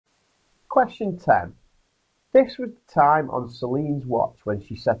Question 10. This was the time on Celine's watch when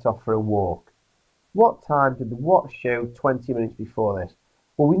she set off for a walk. What time did the watch show 20 minutes before this?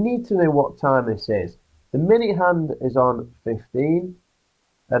 Well, we need to know what time this is. The minute hand is on 15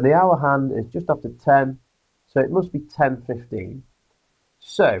 and the hour hand is just after 10, so it must be 10:15.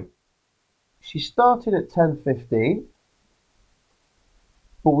 So, she started at 10:15,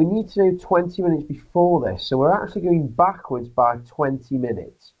 but we need to know 20 minutes before this, so we're actually going backwards by 20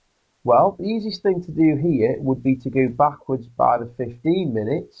 minutes. Well, the easiest thing to do here would be to go backwards by the 15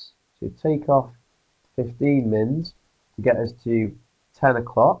 minutes, so take off 15 mins to get us to 10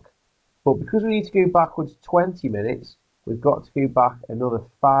 o'clock, but because we need to go backwards 20 minutes, we've got to go back another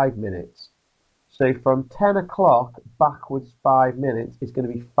 5 minutes. So from 10 o'clock backwards 5 minutes is going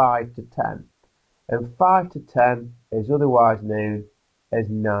to be 5 to 10. And 5 to 10 is otherwise known as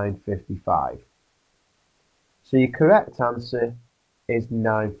 9:55. So your correct answer is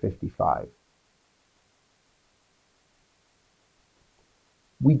 9:55.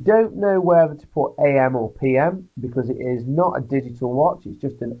 We don't know whether to put AM or PM because it is not a digital watch, it's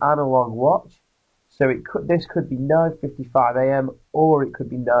just an analog watch. So this could be 9:55 AM or it could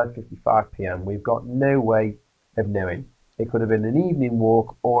be 9:55 PM. We've got no way of knowing. It could have been an evening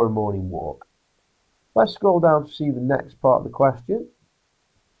walk or a morning walk. Let's scroll down to see the next part of the question.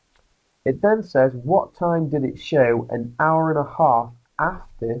 It then says, what time did it show an hour and a half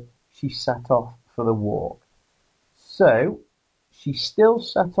after she set off for the walk? So, she still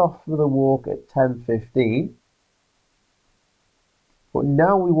set off for the walk at 10:15, but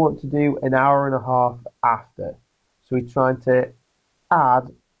now we want to do an hour and a half after. So we're trying to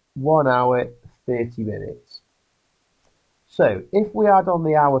add 1 hour 30 minutes. So if we add on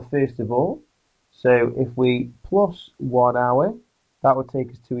the hour first of all, so if we plus 1 hour, that would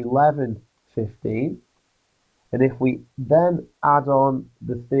take us to 11:15. And if we then add on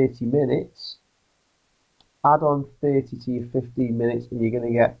the 30 minutes, add on 30 to your 15 minutes and you're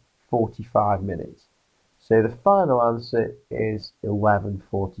going to get 45 minutes. So the final answer is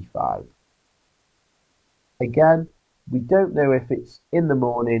 11:45. Again, we don't know if it's in the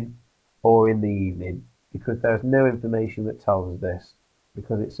morning or in the evening because there's no information that tells us this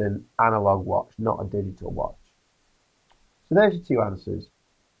because it's an analog watch, not a digital watch. So there's your two answers.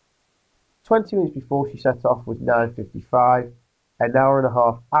 20 minutes before she set off was 9:55. An hour and a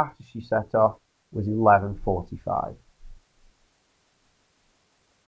half after she set off was 11:45.